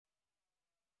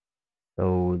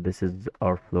So this is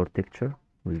our floor texture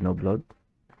with no blood.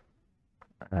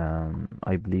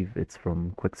 I believe it's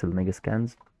from Quixel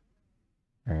Megascans,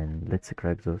 and let's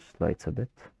crack those lights a bit,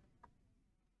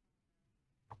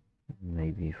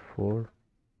 maybe 4.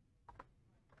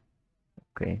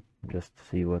 Okay, just to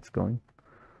see what's going.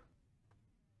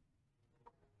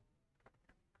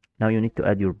 Now you need to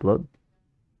add your blood.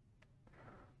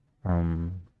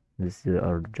 This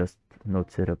are just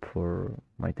node setup for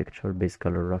my texture, base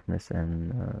color, roughness,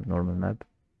 and normal map.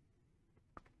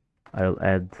 I'll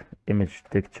add image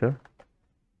texture,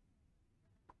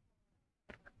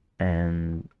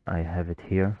 and I have it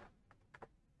here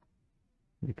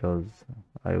because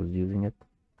I was using it.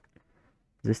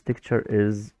 This texture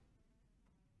is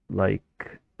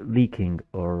like leaking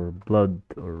or blood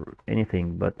or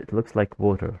anything, but it looks like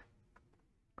water,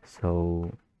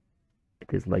 so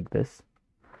it is like this.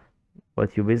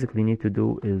 What you basically need to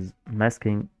do is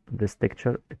masking this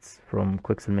texture. It's from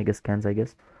Quixel Megascans, I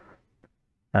guess,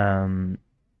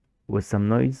 with some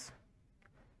noise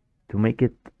to make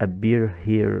it appear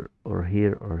here or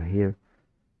here or here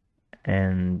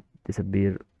and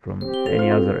disappear from any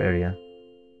other area.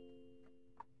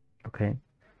 Okay,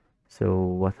 so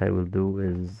what I will do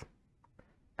is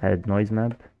add noise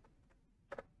map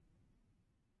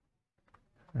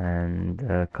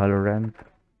and color ramp.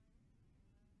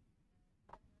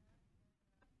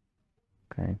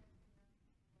 Okay,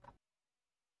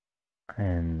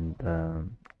 and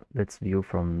let's view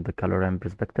from the color ramp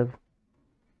perspective.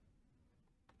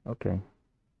 Okay,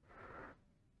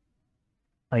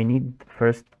 I need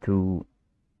first to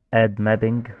add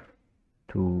mapping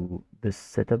to this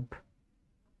setup,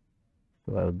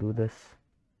 so I'll do this,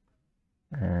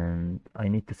 and I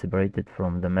need to separate it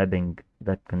from the mapping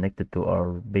that connected to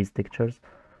our base textures,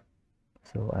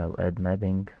 so I'll add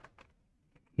mapping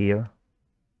here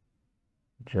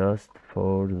just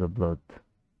for the blood.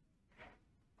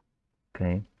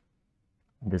 Okay,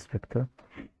 this vector,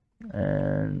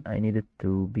 and I need it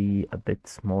to be a bit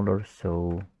smaller,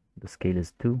 so the scale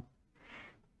is 2,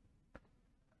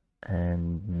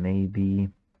 and maybe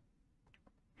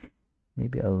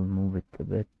I'll move it a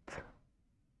bit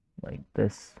like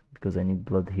this because I need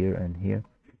blood here and here.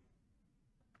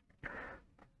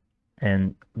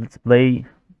 And let's play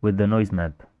with the noise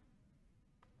map.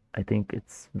 I think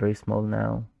it's very small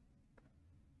now.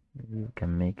 Maybe we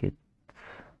can make it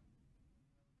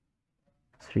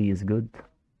 3 is good.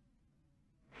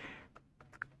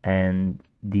 And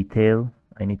detail,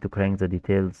 I need to crank the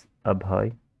details up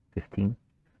high, 15.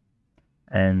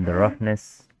 And the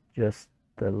roughness just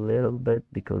a little bit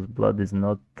because blood is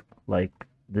not like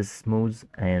this smooth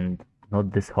and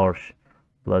not this harsh.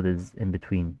 Blood is in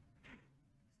between.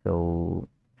 So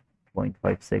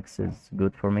 0.56 is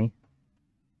good for me.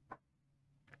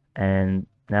 And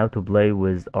now to play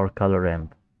with our color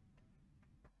ramp.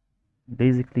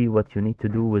 Basically what you need to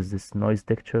do with this noise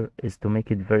texture is to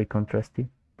make it very contrasty.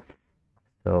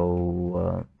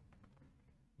 So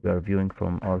we are viewing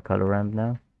from our color ramp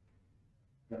now,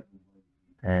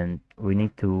 and we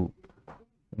need to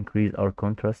increase our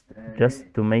contrast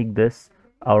just to make this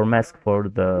our mask for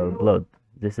the blood.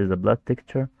 This is a blood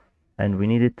texture, and we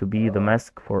need it to be the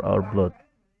mask for our blood.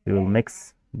 We will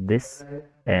mix this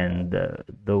and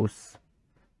those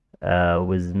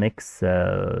with mix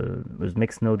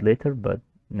node later, but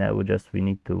now we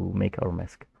need to make our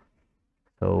mask.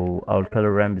 So our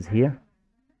color ramp is here,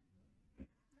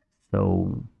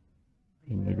 so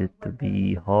we need it to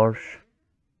be harsh,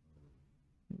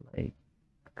 like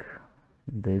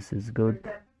this is good.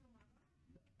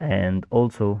 And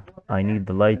also I need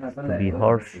the light to be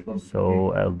harsh,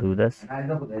 so I'll do this.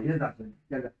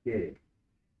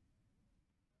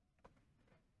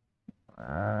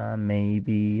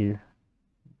 Maybe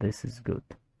this is good.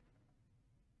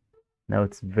 Now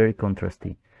it's very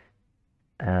contrasty.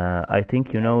 I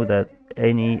think you know that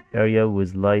any area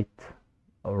with light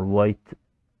or white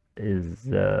is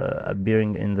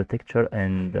appearing in the texture,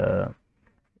 and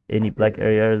any black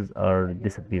areas are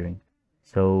disappearing.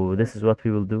 So this is what we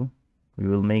will do. We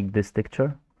will make this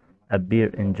texture appear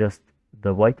in just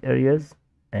the white areas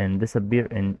and disappear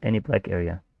in any black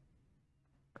area.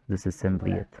 This is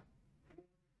simply it.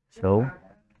 So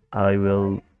I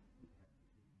will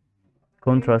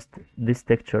contrast this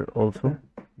texture also,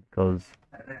 because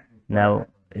now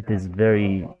it is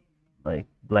very like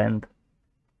bland,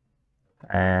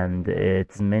 and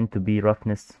it's meant to be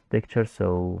roughness texture,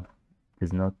 so it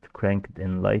is not cranked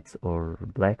in lights or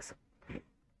blacks.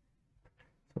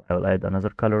 So I will add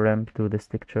another color ramp to this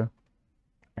texture,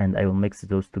 and I will mix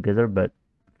those together, but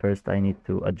first I need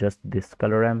to adjust this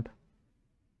color ramp.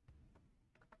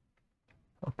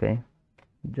 Okay,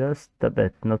 just a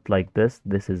bit, not like this.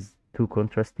 This is too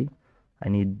contrasty. I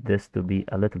need this to be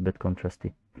a little bit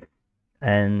contrasty.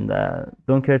 And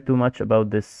don't care too much about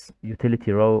this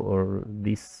utility row or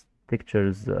these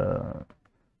textures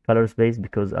color space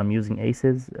because I'm using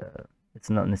aces. It's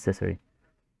not necessary.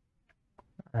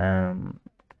 Um,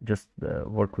 just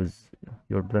work with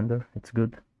your blender, it's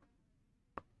good.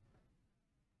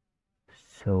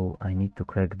 So I need to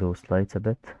crack those lights a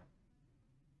bit.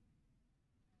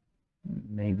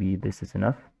 Maybe this is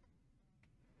enough.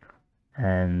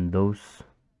 And those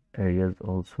areas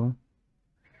also.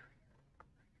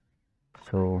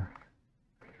 So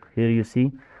here you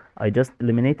see I just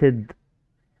eliminated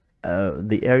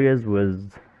the areas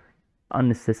with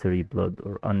unnecessary blood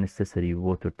or unnecessary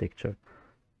water texture.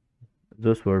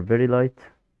 Those were very light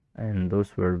and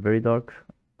those were very dark,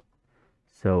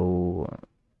 so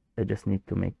I just need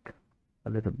to make a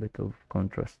little bit of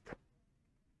contrast.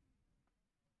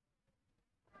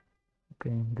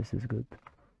 Okay, this is good.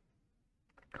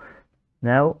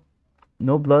 Now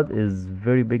no blood is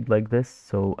very big like this,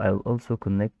 so I'll also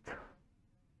connect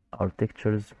our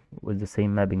textures with the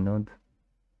same mapping node.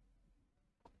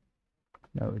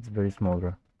 Now it's very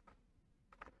smaller.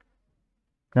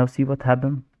 Now see what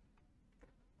happened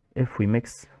if we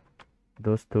mix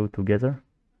those two together.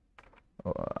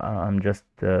 I'm just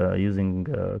using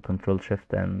Control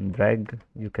Shift and drag.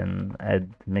 You can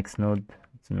add mix node,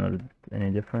 it's not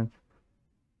any different.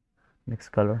 Mix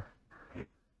color.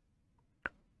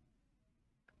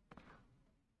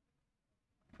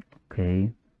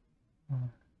 Okay,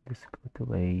 this go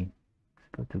to A, this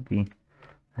go to B,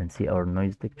 and see our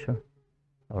noise texture,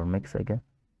 our mix again.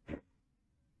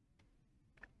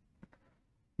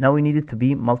 Now we need it to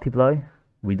be multiply.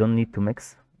 We don't need to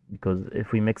mix, because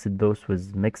if we mix it those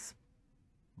with mix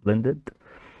blended,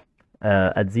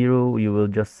 at 0 you will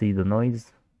just see the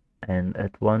noise, and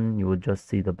at 1 you will just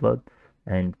see the blood,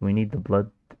 and we need the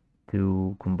blood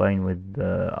to combine with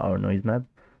our noise map,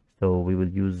 so we will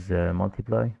use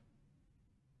multiply.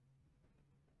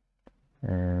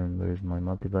 And where's my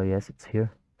multiply? Yes, it's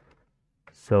here.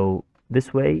 So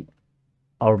this way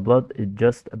our blood is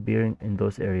just appearing in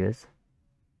those areas.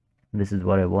 This is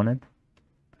what I wanted.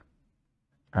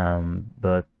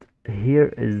 But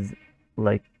here is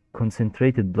like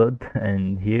concentrated blood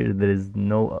and here there is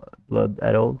no blood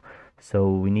at all,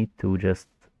 so we need to just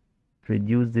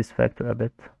reduce this factor a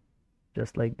bit,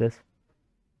 just like this.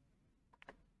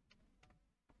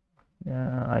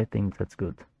 Yeah, I think that's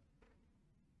good.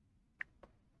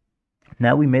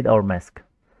 Now we made our mask.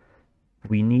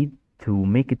 We need to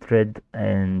make it red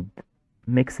and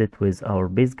mix it with our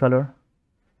base color,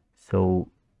 so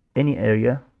any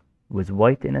area with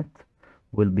white in it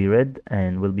will be red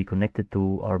and will be connected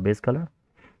to our base color.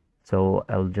 So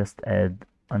I'll just add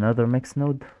another mix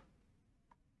node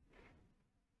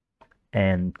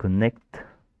and connect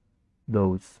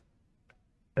those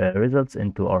results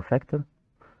into our factor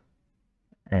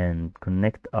and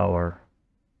connect our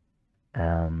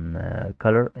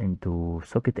color into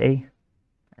socket A,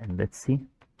 and let's see.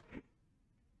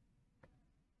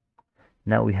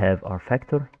 Now we have our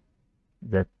factor.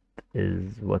 That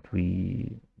is what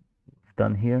we've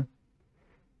done here,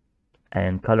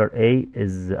 and color A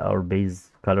is our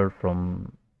base color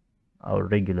from our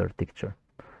regular texture.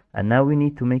 And now we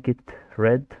need to make it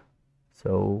red,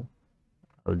 so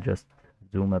I'll just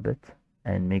zoom a bit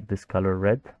and make this color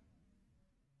red.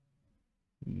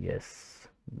 Yes,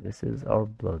 this is our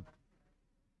blood.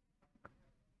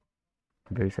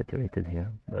 Very saturated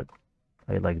here, but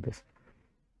I like this.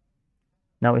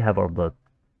 Now we have our blood.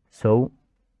 So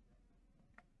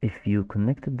if you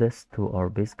connected this to our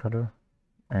base color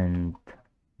and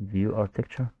view our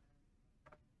texture,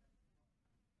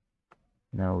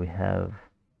 now we have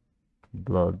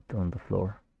blood on the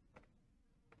floor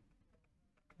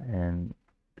and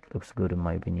it looks good in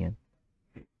my opinion.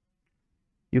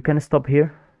 You can stop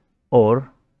here, or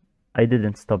I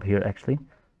didn't stop here actually.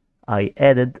 I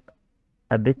added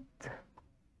a bit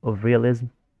of realism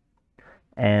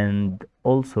and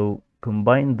also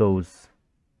combine those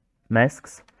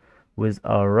masks with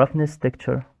our roughness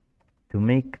texture to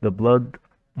make the blood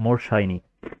more shiny.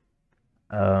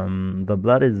 The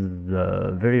blood is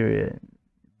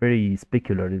very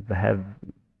specular. It have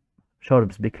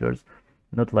sharp speculars,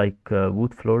 not like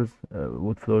wood floors.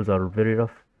 Wood floors are very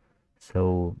rough,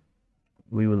 so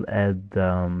we will add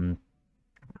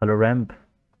color ramp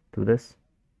to this.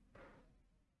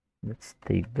 Let's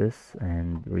take this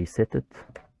and reset it.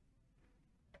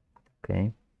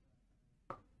 Okay,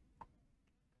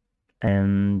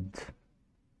 and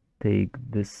take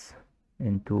this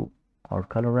into our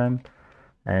color ramp,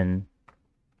 and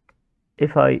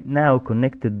if I now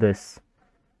connected this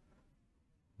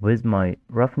With my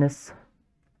roughness,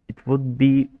 it would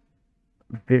be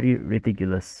very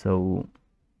ridiculous. So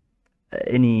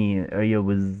any area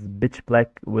with pitch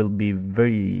black will be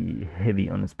very heavy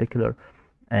on a specular,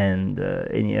 and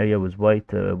any area with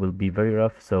white will be very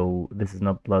rough. So this is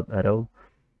not blood at all.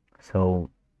 So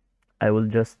I will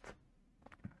just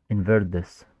invert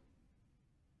this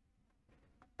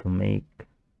to make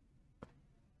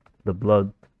the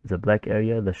blood the black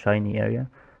area, the shiny area,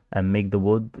 and make the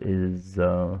wood is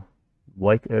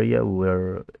white area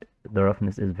where the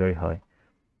roughness is very high.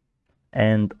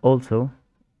 And also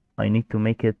I need to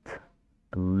make it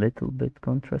a little bit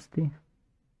contrasty.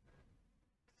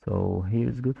 So here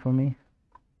is good for me.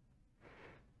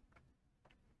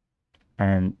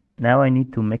 And now I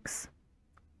need to mix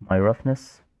my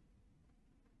roughness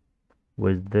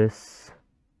with this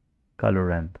color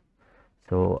ramp.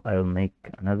 So I'll make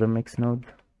another mix node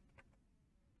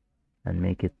and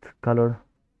make it color.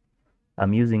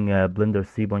 I'm using Blender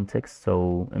 3.6,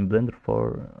 so in Blender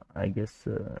 4 I guess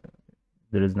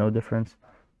there is no difference.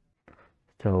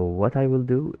 So what I will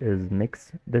do is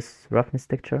mix this roughness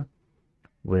texture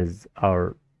with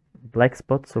our black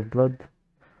spots of blood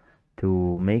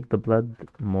to make the blood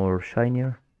more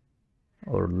shinier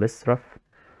or less rough.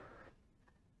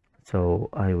 So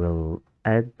I will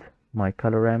add my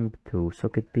color ramp to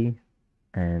socket B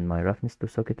and my roughness to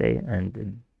socket A, and it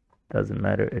doesn't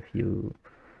matter if you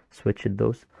switch it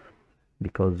those,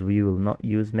 because we will not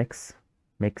use mix.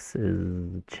 Mix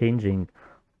is changing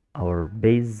our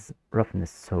base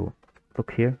roughness. So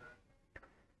look here,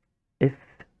 if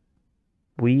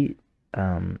we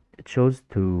chose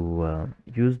to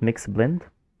use mix blend,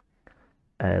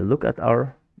 look at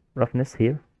our roughness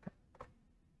here,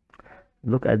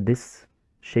 look at this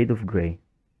shade of gray.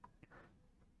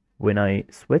 When I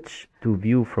switch to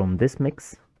view from this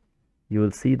mix, you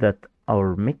will see that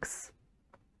our mix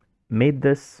made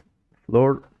this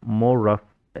floor more rough.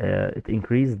 It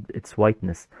increased its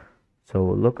whiteness. So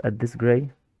look at this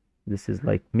gray, this is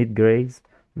like mid grays.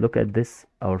 Look at this,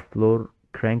 our floor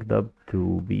cranked up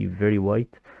to be very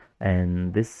white,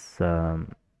 and this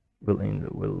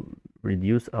will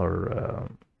reduce our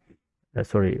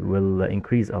will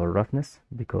increase our roughness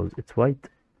because it's white,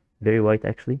 very white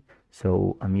actually.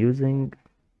 So I'm using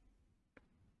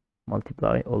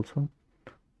multiply also.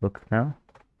 Look now,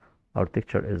 our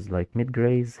texture is like mid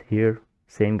grays here,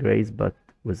 same grays but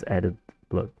with added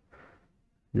blood.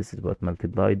 This is what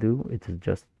multiply do, it is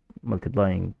just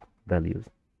multiplying values.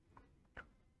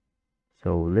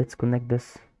 So let's connect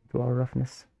this to our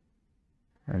roughness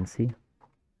and see.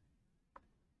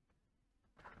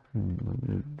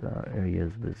 The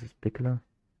areas with specular.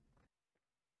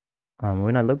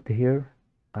 When I looked here,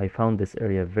 I found this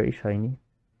area very shiny.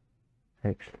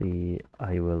 Actually,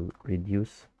 I will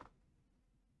reduce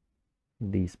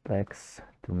these blacks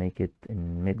to make it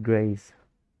in mid grays.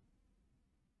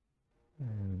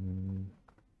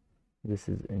 This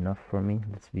is enough for me.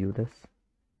 Let's view this.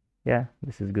 Yeah,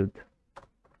 this is good.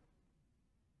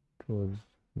 It was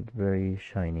very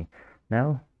shiny.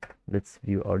 Now let's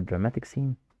view our dramatic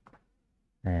scene,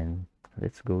 and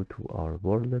let's go to our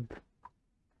world.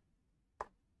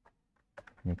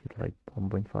 Make it like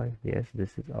 1.5. Yes,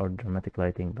 this is our dramatic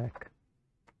lighting back.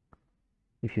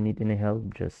 If you need any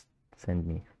help, just send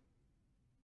me.